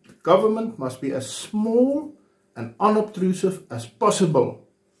 Government must be as small and unobtrusive as possible,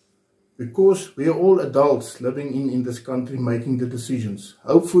 because we are all adults living in this country making the decisions.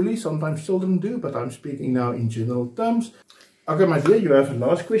 Hopefully, sometimes children do, but I'm speaking now in general terms. Okay, my dear, you have a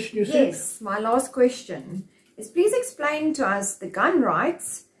last question, you said? Yes, my last question is, please explain to us the gun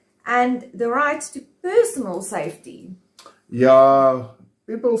rights and the rights to personal safety. Yeah,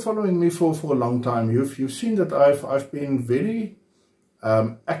 people following me for a long time, you've seen that I've been very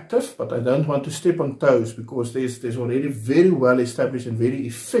active, but I don't want to step on toes, because there's already very well established and very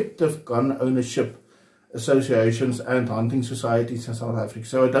effective gun ownership associations and hunting societies in South Africa.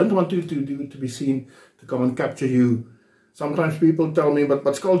 So I don't want to be seen to come and capture you. Sometimes people tell me,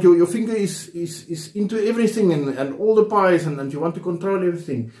 but Schalk, your finger is into everything and all the pies, and you want to control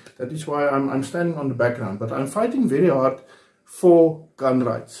everything. That is why I'm standing on the background. But I'm fighting very hard for gun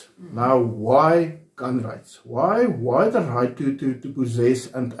rights. Now, why gun rights? Why the right to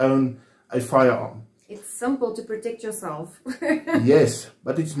possess and own a firearm? It's simple, to protect yourself. Yes,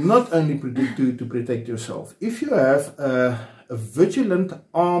 but it's not only to protect yourself. If you have a vigilant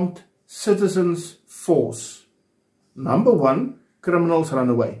armed citizens force, number one, criminals run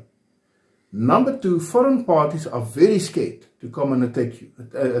away. Number two, foreign parties are very scared to come and attack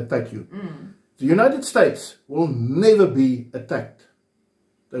you. The United States will never be attacked.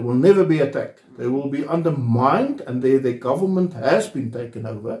 They will never be attacked. They will be undermined, and their government has been taken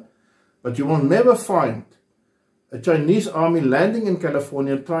over. But you will never find a Chinese army landing in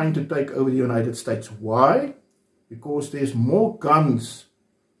California trying to take over the United States. Why? Because there's more guns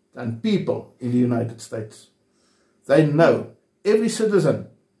than people in the United States. They know every citizen,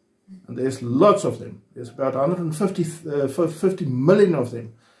 and there's lots of them. There's about 150 million of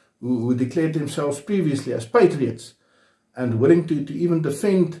them who declared themselves previously as patriots and willing to even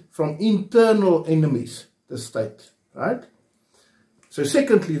defend from internal enemies the state, right? So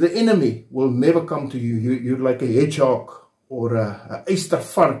secondly, the enemy will never come to you. You're like a hedgehog or a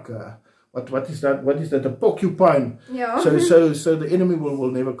eystervark. What is that? What is that? A porcupine. Yeah. So the enemy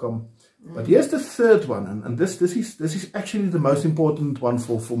will never come. But here's the third one, and this is actually the most important one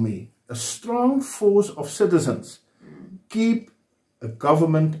for me. A strong force of citizens keep a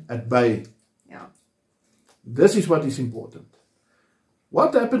government at bay. Yeah. This is what is important.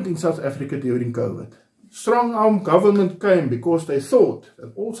 What happened in South Africa during COVID? Strong arm government came because they thought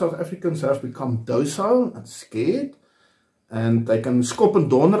that all South Africans have become docile and scared, and they can skop and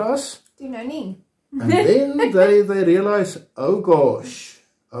donder us. Do no need. And then they realize, oh gosh,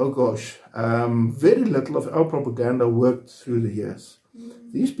 very little of our propaganda worked through the years.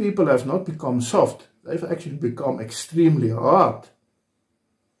 These people have not become soft. They've actually become extremely hard.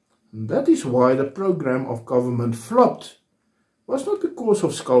 And that is why the program of government flopped. It was not because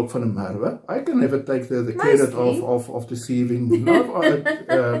of Schalk van der Merwe. I can never take the credit of deceiving. No,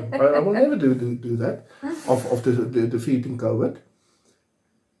 I will never do that, of the defeating COVID.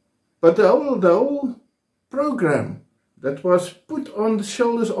 But the whole program that was put on the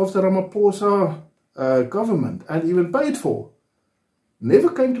shoulders of the Ramaphosa government and even paid for never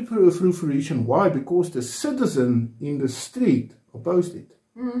came to fruition. Why? Because the citizen in the street opposed it.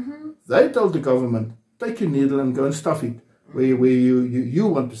 They told the government, take your needle and go and stuff it. where you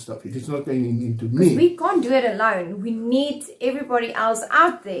want to stop it. It's not going into me. We can't do it alone. We need everybody else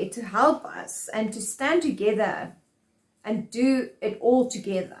out there to help us and to stand together and do it all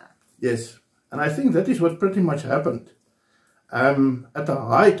together. Yes, and I think that is what pretty much happened. At the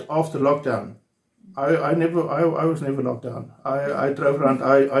height of the lockdown, I was never locked down. I drove around.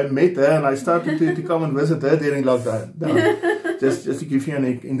 I met her and I started to come and visit her during lockdown. Just to give you an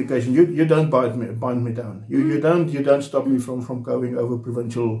indication, you don't bind me down. You don't stop me from going over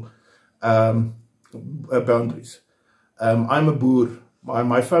provincial boundaries. I'm a boer.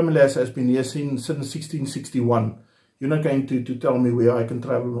 My family has been here since 1661. You're not going to tell me where I can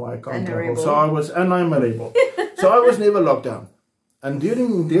travel and where I can't travel. So I'm a rebel. So I was never locked down. And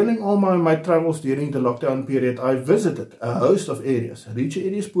during all my travels during the lockdown period, I visited a host of areas, rich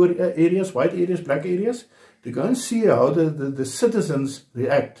areas, poor areas, white areas, black areas, to go and see how the citizens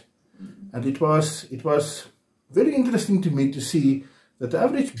react. And it was very interesting to me to see that the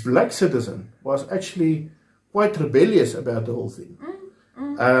average black citizen was actually quite rebellious about the whole thing.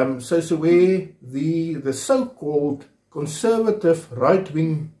 So where the so-called conservative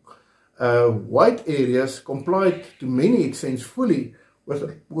right-wing white areas complied to many extents fully with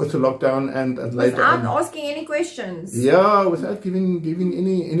the lockdown and later without asking any questions. Yeah, without giving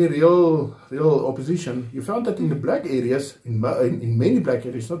any real opposition. You found that in the black areas, in many black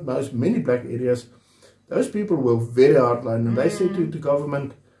areas, not most, many black areas, those people were very hardline, and they said to the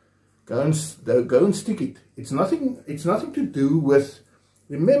government, go and stick it. It's nothing to do with.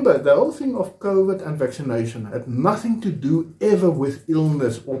 Remember, the whole thing of COVID and vaccination had nothing to do ever with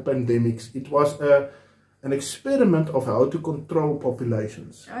illness or pandemics. It was an experiment of how to control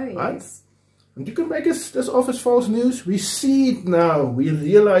populations. Oh, yes. Right? And you can make this off as false news. We see it now. We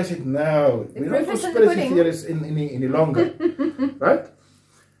realize it now. We're not conspiracy theorists any longer. Right?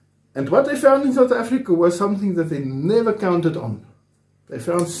 And what they found in South Africa was something that they never counted on. They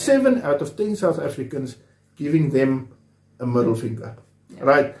found 7 out of 10 South Africans giving them a middle finger.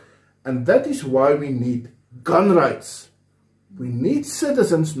 Right, and that is why we need gun rights. We need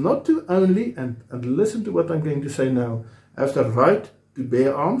citizens not to only, and listen to what I'm going to say now, have the right to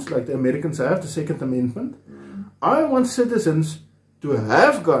bear arms like the Americans have, the Second Amendment. I want citizens to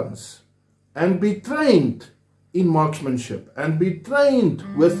have guns and be trained in marksmanship and be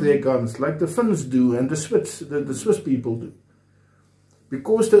trained with their guns like the Finns do and the Swiss people do.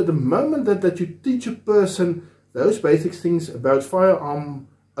 Because the moment that you teach a person those basic things about firearm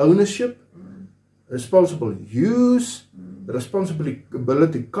ownership, responsible use, the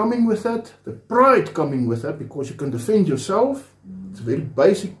responsibility coming with that, the pride coming with that, because you can defend yourself. It's a very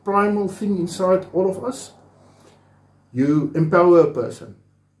basic, primal thing inside all of us. You empower a person.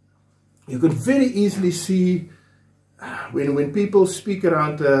 You can very easily see when people speak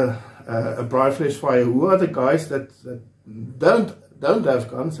around a Braaivleis fire, who are the guys that don't have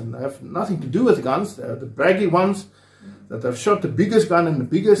guns and have nothing to do with guns. They're the braggy ones that have shot the biggest gun and the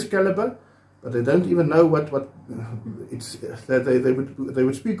biggest caliber, but they don't even know what it's. That they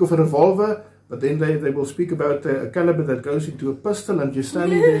would speak of a revolver, but then they will speak about a caliber that goes into a pistol, and you're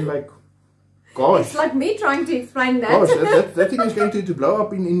standing there like, gosh. It's like me trying to explain that. Gosh, that thing is going to blow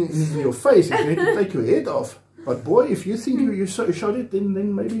up in your face. It's going to take your head off. But boy, if you think you shot it,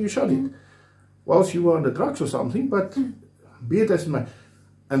 then maybe you shot it whilst you were on the drugs or something. But be it as it may.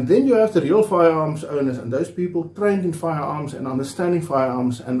 And then you have the real firearms owners and those people trained in firearms and understanding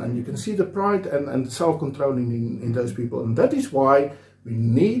firearms, and you can see the pride and self-controlling in those people. And that is why we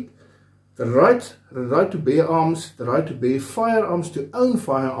need the right to bear arms, the right to bear firearms, to own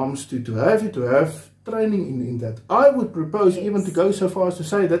firearms, to have training in that. I would propose even to go so far as to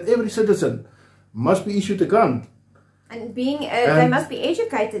say that every citizen must be issued a gun. And they must be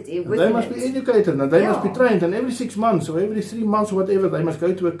educated with They must be educated and they must be trained, and every 6 months or every 3 months or whatever, they must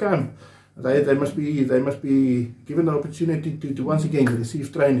go to a camp. They must be given the opportunity to once again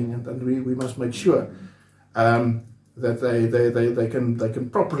receive training, and we must make sure that they can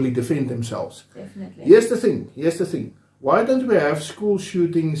properly defend themselves. Definitely. Here's the thing. Why don't we have school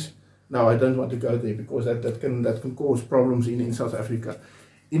shootings? No, I don't want to go there because that can cause problems in South Africa.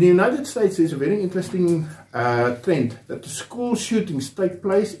 In the United States, there's a very interesting trend that the school shootings take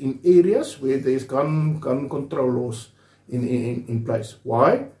place in areas where there's gun control laws in place.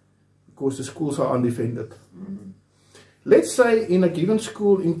 Why? Because the schools are undefended. Let's say in a given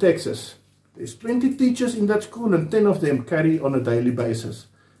school in Texas, there's 20 teachers in that school and 10 of them carry on a daily basis.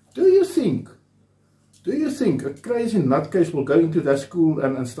 Do you think a crazy nutcase will go into that school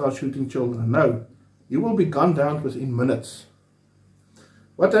and start shooting children? No. You will be gunned down within minutes.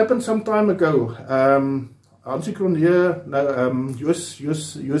 What happened some time ago? Hansie Cronje,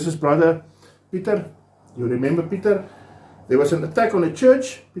 Joos's brother, Peter, you remember Peter? There was an attack on a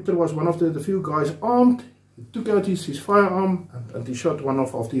church. Peter was one of the few guys armed. He took out his firearm and he shot one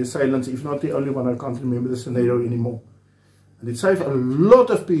of the assailants, if not the only one. I can't remember the scenario anymore. And it saved a lot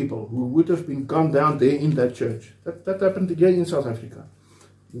of people who would have been gunned down there in that church. That happened here in South Africa.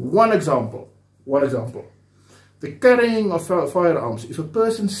 One example. The carrying of firearms. If a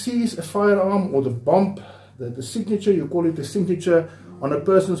person sees a firearm or the bump, the signature, you call it the signature on a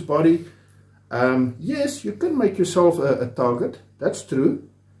person's body, yes, you can make yourself a target. That's true.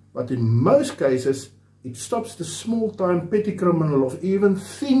 But in most cases, it stops the small-time petty criminal of even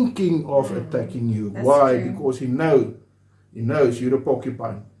thinking of attacking you. That's Why? true. Because he knows you're a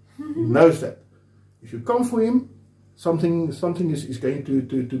porcupine. He knows that. If you come for him, something is going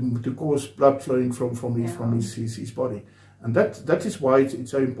to cause blood flowing from his body, and that is why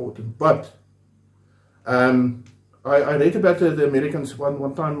it's so important. But I read about the Americans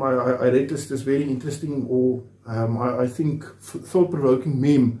one time. I read this very interesting, or I think thought-provoking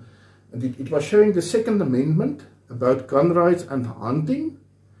meme, and it was showing the Second Amendment about gun rights and hunting.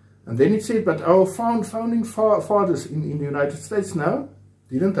 And then it said, but our founding fathers in the United States now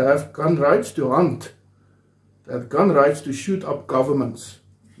didn't have gun rights to hunt. They had gun rights to shoot up governments.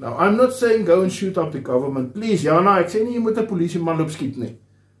 Now, I'm not saying go and shoot up the government. Please, Jana, ek sê nie jy moet 'n polisieman loop skiet nie.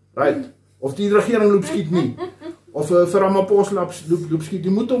 Right? Of die regering loop skiet nie. Of vir Ramaphosa loop skiet.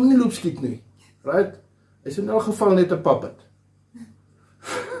 Jy moet hom nie loop skiet nie. Right? Hy's in elk geval net 'n puppet.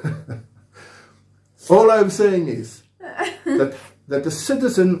 All I'm saying is that the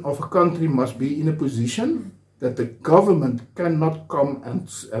citizen of a country must be in a position that the government cannot come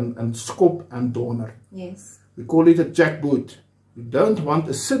and scoop and donor. Yes. We call it a jackboot. We don't want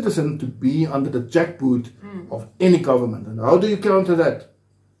a citizen to be under the jackboot of any government. And how do you counter that?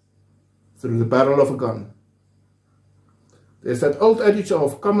 Through the barrel of a gun. There's that old adage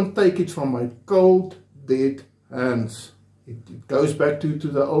of, come and take it from my cold, dead hands. It goes back to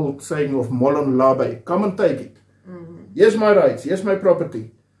the old saying of Molon Labe. Come and take it. Here's my rights, here's my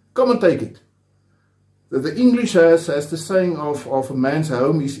property. Come and take it. The English has the saying of a man's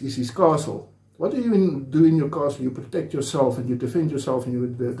home is his castle. What do you do in your castle? You protect yourself and you defend yourself and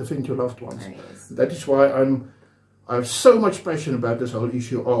you defend your loved ones. Yes. That is why I have so much passion about this whole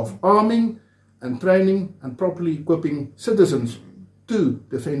issue of arming and training and properly equipping citizens to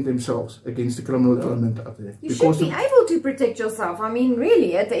defend themselves against the criminal element out there. You should be able to protect yourself. I mean,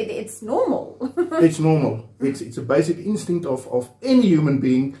 really, it's normal. It's normal. It's a basic instinct of any human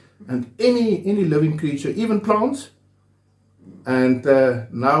being and any living creature, even plants. And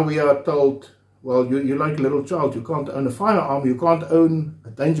now we are told, well, you're like a little child. You can't own a firearm. You can't own a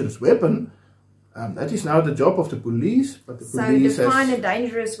dangerous weapon. That is now the job of the police. But the police define a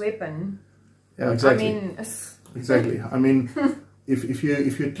dangerous weapon. Yeah, exactly. I mean, exactly. I mean, if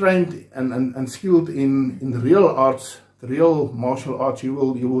you're trained and skilled in the real arts, the real martial arts, you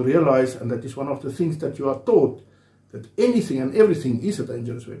will realize, and that is one of the things that you are taught, that anything and everything is a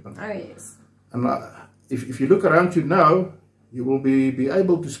dangerous weapon. Oh yes. And if you look around you now, you will be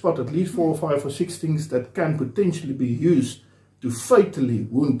able to spot at least 4 or 5 or 6 things that can potentially be used to fatally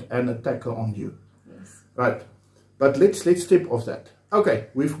wound an attacker on you. Yes. Right. But let's step off that. Okay,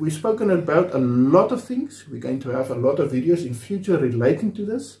 we've spoken about a lot of things. We're going to have a lot of videos in future relating to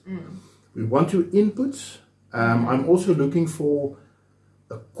this. We want your inputs. I'm also looking for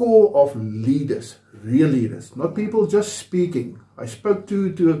a core of leaders, real leaders, not people just speaking. I spoke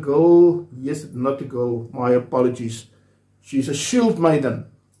to a girl, yes, not a girl, my apologies. She's a shield maiden.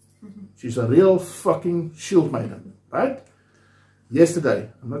 She's a real fucking shield maiden, right? Yesterday,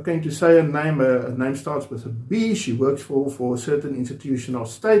 I'm not going to say her name starts with a B. She works for a certain institutional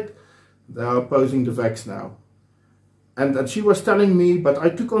state. They are opposing the vax now. And she was telling me, but I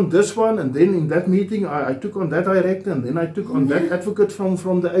took on this one, and then in that meeting, I took on that director, and then I took on that advocate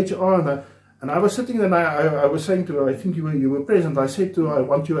from the HR, and I was sitting there, and I was saying to her, I think you were present, I said to her, I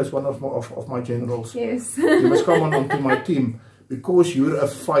want you as one of my generals. Yes. You must come on to my team, because you're a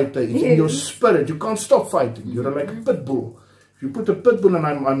fighter. It's in your spirit. You can't stop fighting. You're like a pit bull. If you put a pit bull, and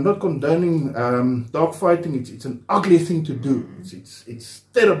I'm not condoning dog fighting, it's an ugly thing to do. It's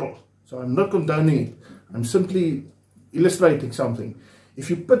terrible. So I'm not condoning it. I'm simply illustrating something. If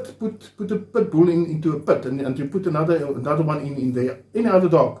you put a pit bull into a pit, and you put another one in there, any other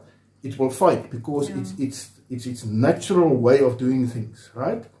dog, it will fight, because it's its natural way of doing things,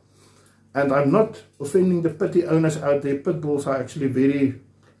 right? And I'm not offending the pitty owners out there. Pit bulls are actually very,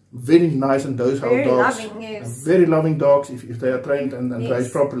 very nice and docile dogs. Very loving, yes. Very loving dogs if they are trained and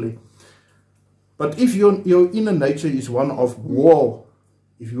raised properly. But if your inner nature is one of war,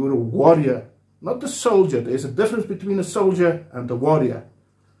 if you're a warrior, not a soldier, there's a difference between a soldier and a warrior.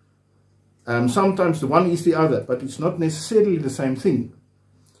 Sometimes the one is the other, but it's not necessarily the same thing.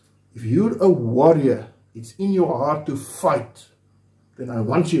 If you're a warrior, it's in your heart to fight, then I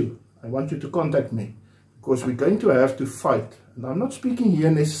want you to contact me, because we're going to have to fight. And I'm not speaking here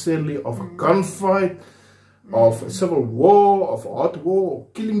necessarily of a gunfight, of a civil war, of hot war, or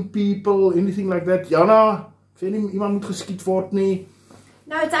killing people, anything like that. Jana, ek sê nie iemand moet geskiet word nie.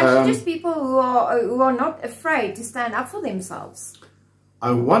 No, it's actually just people who are not afraid to stand up for themselves.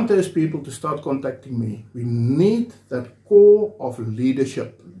 I want those people to start contacting me. We need that core of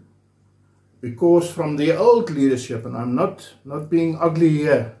leadership. Because from the old leadership, and I'm not being ugly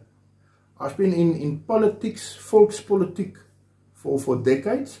here, I've been in politics, volkspolitiek, for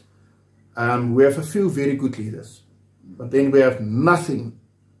decades. We have a few very good leaders, but then we have nothing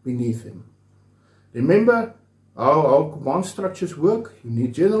beneath them. Remember how command structures work. You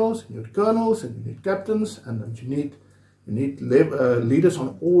need generals, you need colonels, and you need captains, and then you need leaders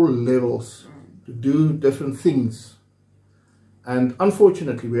on all levels to do different things. And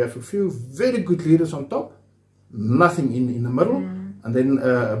unfortunately, we have a few very good leaders on top, nothing in the middle, and then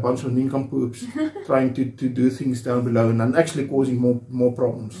a bunch of nincompoops trying to do things down below and actually causing more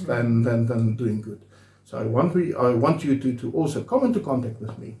problems than doing good. So I want you to also come into contact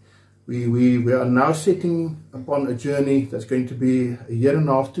with me. We are now setting upon a journey that's going to be 1.5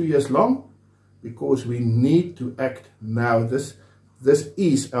 years, 2 years long, because we need to act now. This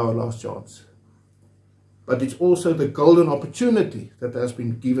is our last chance. But it's also the golden opportunity that has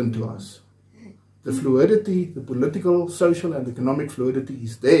been given to us. The fluidity, the political, social and economic fluidity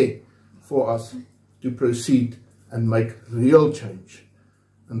is there for us to proceed and make real change.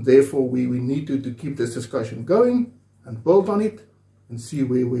 And therefore we need to keep this discussion going and build on it and see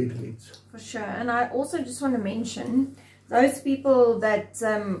where it leads. For sure. And I also just want to mention those people that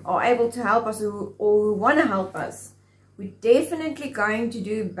are able to help us or who want to help us. We're definitely going to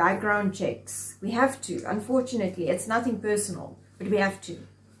do background checks. We have to. Unfortunately, it's nothing personal, but we have to.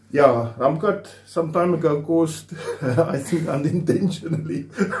 Yeah, Ramkat some time ago caused, I think unintentionally.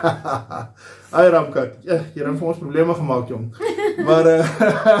 Hi Ramkat, ja, jy het vir ons probleme gemaak, jong. But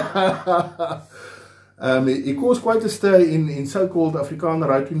he caused quite a stir in so-called Afrikaner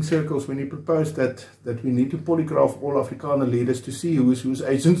right-wing circles when he proposed that we need to polygraph all Afrikaner leaders to see who's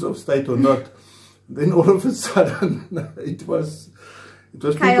agents of state or not. Then all of a sudden, it was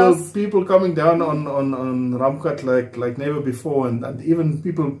people coming down on Ramkat like never before, and even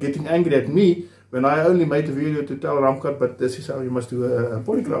people getting angry at me when I only made a video to tell Ramkat, but this is how you must do a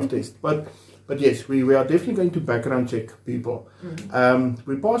polygraph test. But yes, we are definitely going to background check people.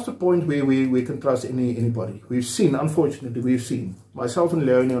 We passed the point where we can trust anybody. Unfortunately, we've seen, myself and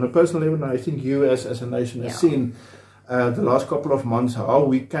Leonie on a personal level, and I think you as a nation have seen the last couple of months how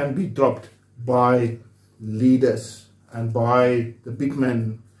we can be dropped by leaders and by the big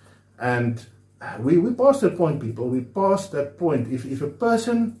men. And we passed that point, people. We passed that point. If a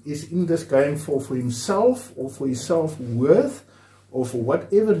person is in this game for himself or for his self-worth or for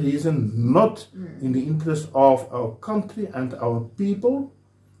whatever reason, not in the interest of our country and our people,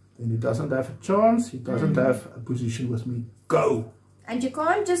 then he doesn't have a chance. He doesn't have a position with me. Go. And you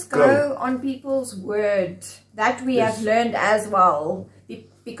can't just go on people's word. That we have learned as well.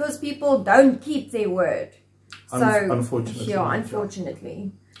 Because people don't keep their word. So, unfortunately. Yeah,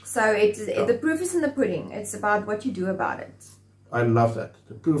 unfortunately. So the proof is in the pudding. It's about what you do about it. I love that.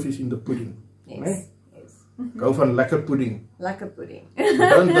 The proof is in the pudding. Yes. Yes. Go van lekker pudding. Lekker pudding.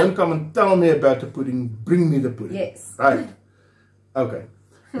 don't come and tell me about the pudding. Bring me the pudding. Yes. Right. Okay.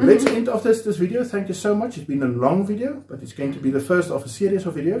 Let's end off this video. Thank you so much. It's been a long video, but it's going to be the first of a series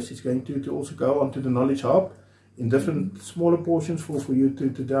of videos. It's going to also go onto the Knowledge Hub in different smaller portions for you to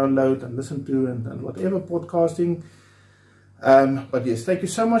download and listen to and whatever podcasting. But yes, thank you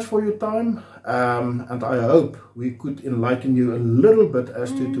so much for your time, and I hope we could enlighten you a little bit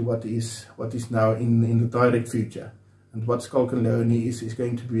as to what is now in the direct future, and what Schalk and Leonie is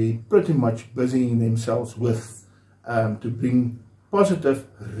going to be pretty much busying themselves with to bring positive,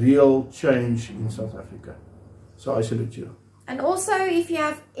 real change in South Africa. So I salute you. And also, if you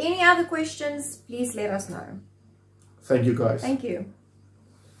have any other questions, please let us know. Thank you, guys. Thank you.